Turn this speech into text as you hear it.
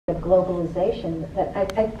of globalization.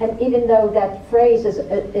 That and even though that phrase is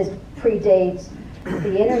predates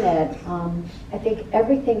the internet, I think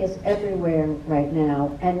everything is everywhere right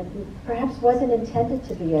now, and perhaps wasn't intended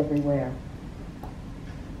to be everywhere.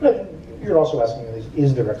 But you're also asking,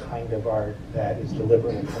 is there a kind of art that is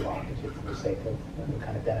deliberately provocative for the sake of the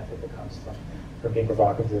kind of benefit that comes from being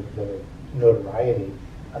provocative, the notoriety?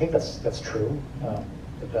 I think that's true.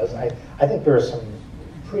 It does. I think there are some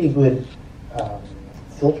pretty good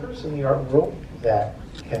filters in the art world that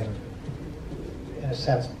can, in a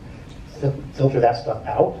sense, filter that stuff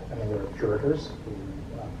out. I mean, there are curators who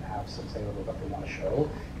have some say over what they want to show,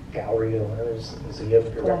 gallery owners, museum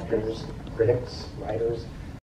directors, critics, writers.